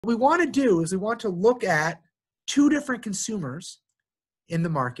What we want to do is we want to look at two different consumers in the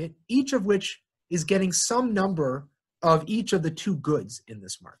market, each of which is getting some number of each of the two goods in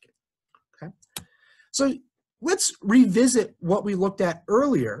this market. Okay? So let's revisit what we looked at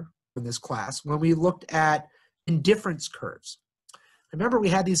earlier in this class when we looked at indifference curves. Remember, we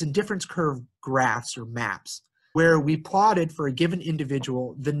had these indifference curve graphs or maps where we plotted for a given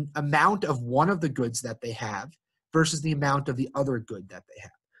individual the amount of one of the goods that they have versus the amount of the other good that they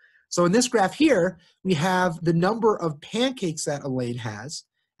have. So in this graph here, we have the number of pancakes that Elaine has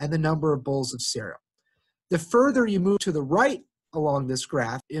and the number of bowls of cereal. The further you move to the right along this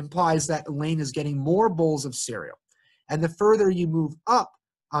graph, it implies that Elaine is getting more bowls of cereal. And the further you move up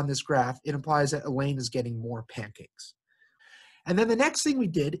on this graph, it implies that Elaine is getting more pancakes. And then the next thing we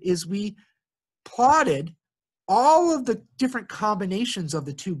did is we plotted all of the different combinations of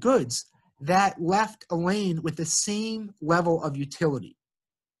the two goods that left Elaine with the same level of utility.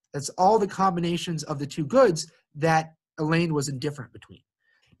 That's all the combinations of the two goods that Elaine was indifferent between.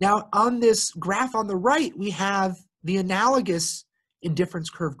 Now, on this graph on the right, we have the analogous indifference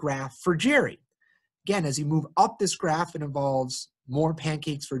curve graph for Jerry. Again, as you move up this graph, it involves more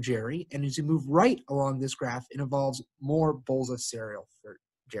pancakes for Jerry, and as you move right along this graph, it involves more bowls of cereal for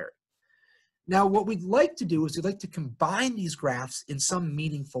Jerry. Now, what we'd like to do is we'd like to combine these graphs in some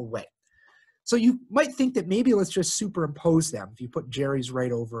meaningful way. So you might think that maybe let's just superimpose them if you put Jerry's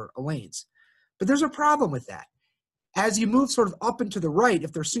right over Elaine's. But there's a problem with that. As you move sort of up and to the right,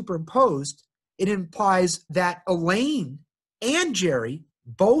 if they're superimposed, it implies that Elaine and Jerry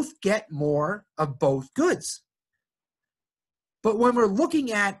both get more of both goods. But when we're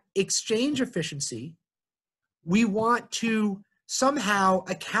looking at exchange efficiency, we want to somehow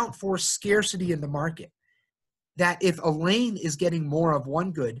account for scarcity in the market. That if Elaine is getting more of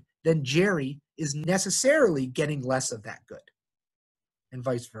one good, then Jerry is necessarily getting less of that good, and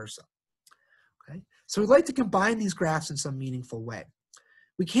vice versa. Okay? So we'd like to combine these graphs in some meaningful way.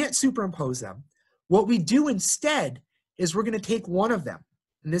 We can't superimpose them. What we do instead is we're going to take one of them,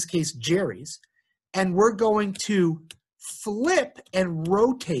 in this case Jerry's, and we're going to flip and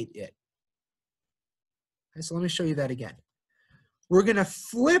rotate it. Okay, so let me show you that again. We're going to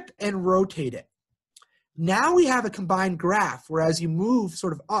flip and rotate it. Now we have a combined graph where as you move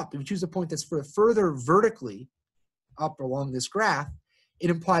sort of up, if you choose a point that's further vertically up along this graph, it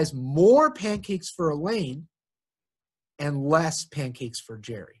implies more pancakes for Elaine and less pancakes for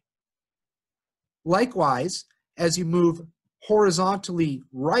Jerry. Likewise, as you move horizontally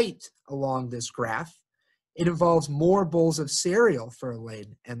right along this graph, it involves more bowls of cereal for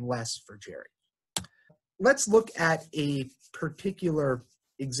Elaine and less for Jerry. Let's look at a particular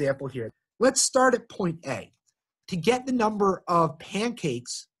example here. Let's start at point A. To get the number of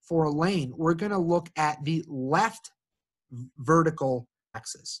pancakes for Elaine, we're going to look at the left vertical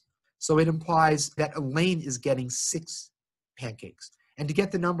axis. So it implies that Elaine is getting 6 pancakes. And to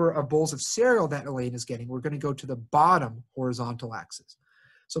get the number of bowls of cereal that Elaine is getting, we're going to go to the bottom horizontal axis.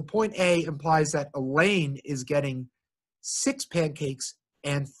 So point A implies that Elaine is getting 6 pancakes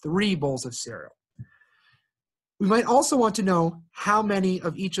and 3 bowls of cereal. We might also want to know how many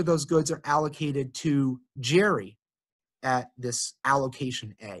of each of those goods are allocated to Jerry at this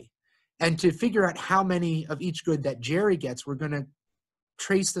allocation A. And to figure out how many of each good that Jerry gets, we're going to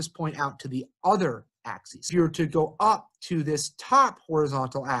trace this point out to the other axis. If you were to go up to this top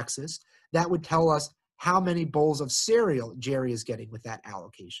horizontal axis, that would tell us how many bowls of cereal Jerry is getting with that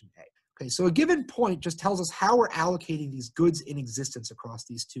allocation A. Okay, so a given point just tells us how we're allocating these goods in existence across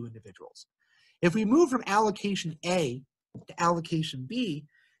these two individuals. If we move from allocation A to allocation B,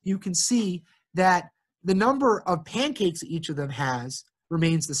 you can see that the number of pancakes each of them has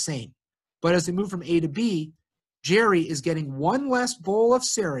remains the same. But as we move from A to B, Jerry is getting 1 less bowl of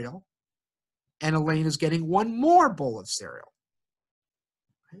cereal, and Elaine is getting 1 more bowl of cereal.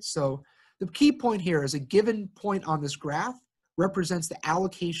 Okay, so the key point here is a given point on this graph represents the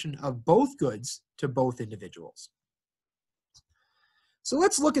allocation of both goods to both individuals. So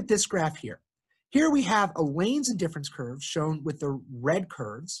let's look at this graph here. Here we have Elaine's indifference curve shown with the red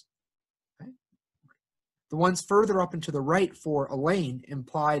curves. Okay? The ones further up and to the right for Elaine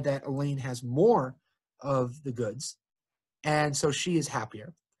imply that Elaine has more of the goods, and so she is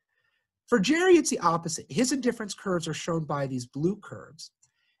happier. For Jerry, it's the opposite. His indifference curves are shown by these blue curves.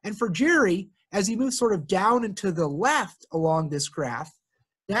 And for Jerry, as he moves sort of down and to the left along this graph,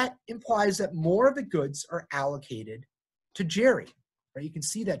 that implies that more of the goods are allocated to Jerry. Right? You can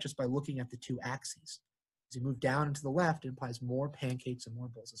see that just by looking at the two axes. As you move down and to the left, it implies more pancakes and more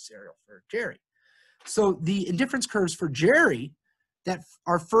bowls of cereal for Jerry. So the indifference curves for Jerry that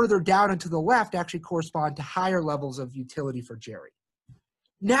are further down and to the left actually correspond to higher levels of utility for Jerry.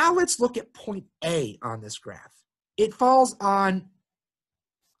 Now let's look at point A on this graph. It falls on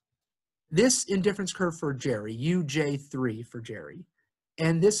this indifference curve for Jerry, UJ3 for Jerry,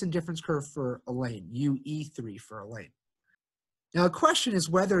 and this indifference curve for Elaine, UE3 for Elaine. Now the question is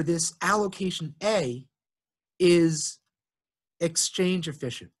whether this allocation A is exchange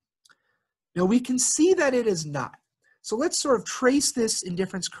efficient. Now we can see that it is not. So let's sort of trace this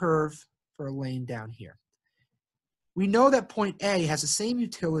indifference curve for Elaine down here. We know that point A has the same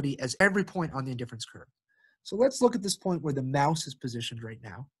utility as every point on the indifference curve. So let's look at this point where the mouse is positioned right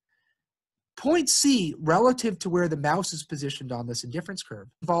now. Point C, relative to where the mouse is positioned on this indifference curve,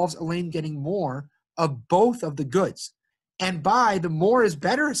 involves Elaine getting more of both of the goods. And by the more is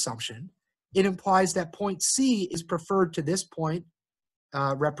better assumption, it implies that point C is preferred to this point,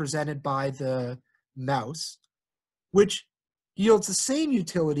 represented by the mouse, which yields the same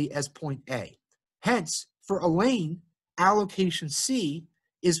utility as point A. Hence, for Elaine, allocation C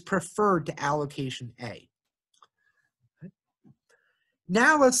is preferred to allocation A.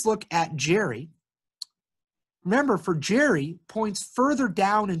 Now let's look at Jerry. Remember, for Jerry, points further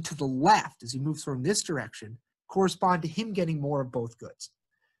down and to the left as he moves from this direction correspond to him getting more of both goods.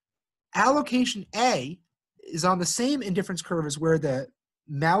 Allocation A is on the same indifference curve as where the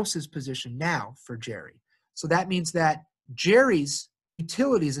mouse is positioned now for Jerry. So that means that Jerry's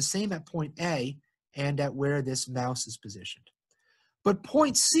utility is the same at point A and at where this mouse is positioned. But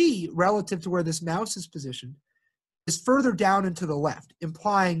point C, relative to where this mouse is positioned, is further down and to the left,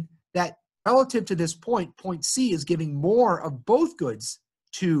 implying that relative to this point, point C is giving more of both goods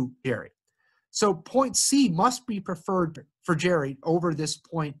to Jerry. So point C must be preferred for Jerry over this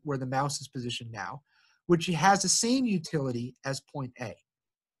point where the mouse is positioned now, which has the same utility as point A.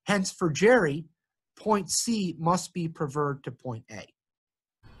 Hence, for Jerry, point C must be preferred to point A.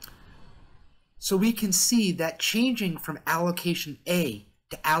 So we can see that changing from allocation A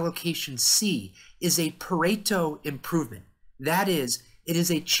to allocation C is a Pareto improvement. That is, it is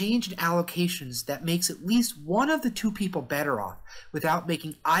a change in allocations that makes at least one of the two people better off without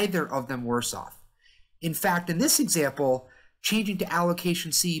making either of them worse off. In fact, in this example, changing to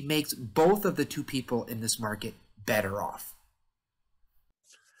allocation C makes both of the two people in this market better off.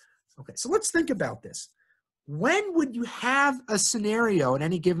 Okay, so let's think about this. When would you have a scenario in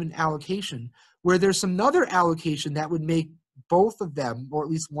any given allocation where there's some other allocation that would make both of them, or at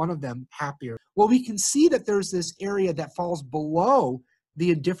least one of them, happier? Well, we can see that there's this area that falls below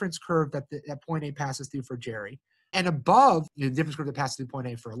the indifference curve that point A passes through for Jerry, and above the indifference curve that passes through point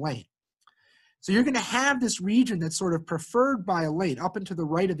A for Elaine. So you're going to have this region that's sort of preferred by Elaine, up and to the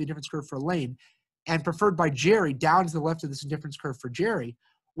right of the indifference curve for Elaine, and preferred by Jerry, down to the left of this indifference curve for Jerry,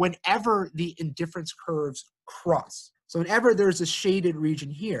 whenever the indifference curves cross. So whenever there's a shaded region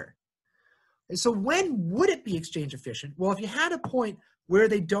here. And so when would it be exchange efficient? Well, if you had a point where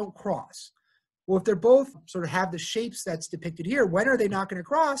they don't cross, well, if they're both sort of have the shapes that's depicted here, when are they not going to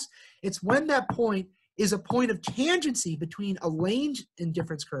cross? It's when that point is a point of tangency between Elaine's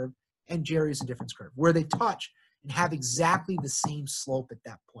indifference curve and Jerry's indifference curve, where they touch and have exactly the same slope at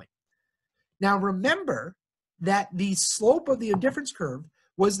that point. Now remember that the slope of the indifference curve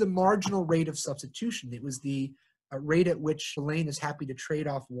was the marginal rate of substitution. It was the rate at which Elaine is happy to trade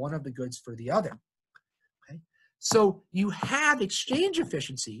off one of the goods for the other. Okay? So you have exchange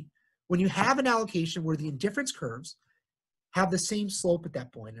efficiency when you have an allocation where the indifference curves have the same slope at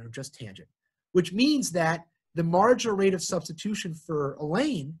that point and are just tangent, which means that the marginal rate of substitution for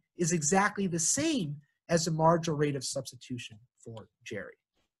Elaine is exactly the same as the marginal rate of substitution for Jerry.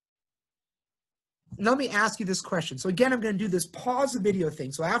 Let me ask you this question. So again, I'm going to do this pause the video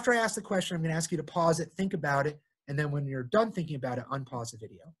thing. So after I ask the question, I'm going to ask you to pause it, think about it, and then when you're done thinking about it, unpause the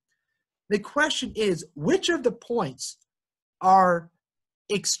video. The question is, which of the points are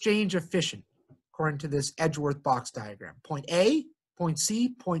exchange efficient according to this Edgeworth box diagram? Point A, point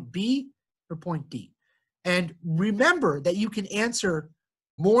C, point B, or point D? And remember that you can answer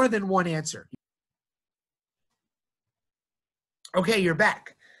more than one answer. Okay, you're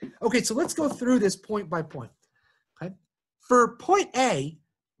back. Okay, so let's go through this point by point. Okay? For point A,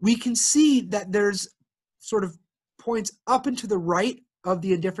 we can see that there's sort of points up and to the right of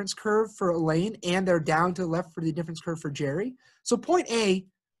the indifference curve for Elaine, and they're down to the left for the indifference curve for Jerry. So point A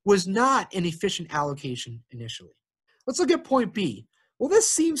was not an efficient allocation initially. Let's look at point B. Well,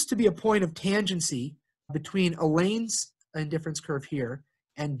 this seems to be a point of tangency between Elaine's indifference curve here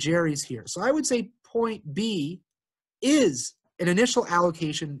and Jerry's here. So I would say point B is an initial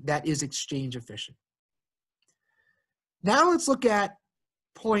allocation that is exchange efficient. Now let's look at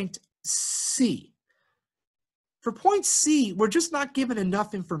point C. For point C, we're just not given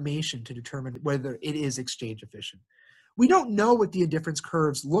enough information to determine whether it is exchange efficient. We don't know what the indifference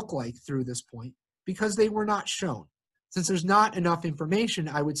curves look like through this point because they were not shown. Since there's not enough information,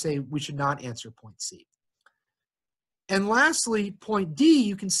 I would say we should not answer point C. And lastly, point D,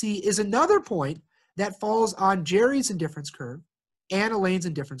 you can see, is another point that falls on Jerry's indifference curve and Elaine's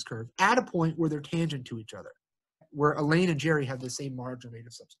indifference curve at a point where they're tangent to each other, where Elaine and Jerry have the same marginal rate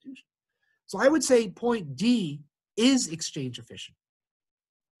of substitution. So I would say point D is exchange efficient.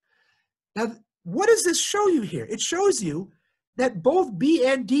 Now, what does this show you here? It shows you that both B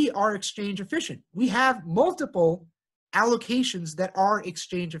and D are exchange efficient. We have multiple allocations that are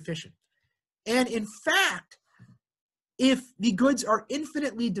exchange efficient. And in fact, if the goods are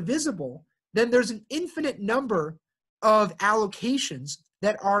infinitely divisible, then there's an infinite number of allocations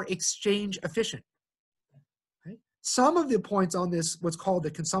that are exchange efficient. Okay? Some of the points on this, what's called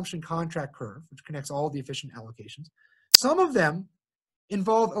the consumption contract curve, which connects all the efficient allocations, some of them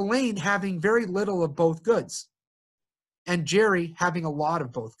involve Elaine having very little of both goods and Jerry having a lot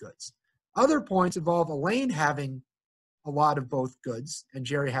of both goods. Other points involve Elaine having a lot of both goods and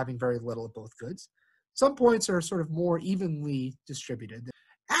Jerry having very little of both goods. Some points are sort of more evenly distributed.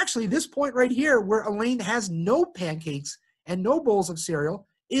 Actually, this point right here where Elaine has no pancakes and no bowls of cereal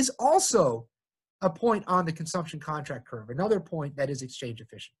is also a point on the consumption contract curve, another point that is exchange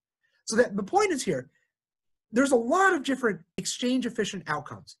efficient. So that the point is here, there's a lot of different exchange efficient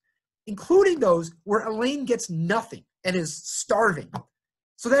outcomes, including those where Elaine gets nothing and is starving.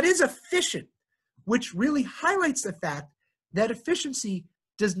 So that is efficient, which really highlights the fact that efficiency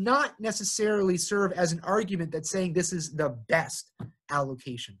does not necessarily serve as an argument that's saying this is the best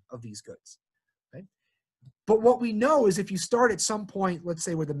allocation of these goods. Right? But what we know is if you start at some point, let's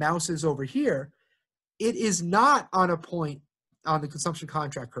say where the mouse is over here, it is not on a point on the consumption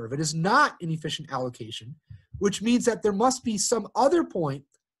contract curve. It is not an efficient allocation, which means that there must be some other point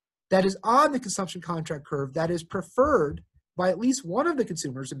that is on the consumption contract curve that is preferred by at least one of the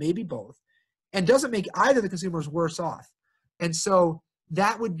consumers, and maybe both, and doesn't make either the consumers worse off. And so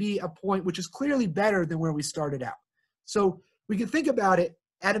that would be a point which is clearly better than where we started out. So we can think about it,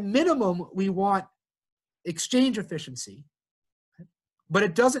 at a minimum, we want exchange efficiency, but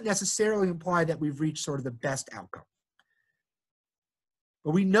it doesn't necessarily imply that we've reached sort of the best outcome.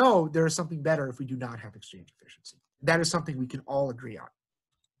 But we know there is something better if we do not have exchange efficiency. That is something we can all agree on.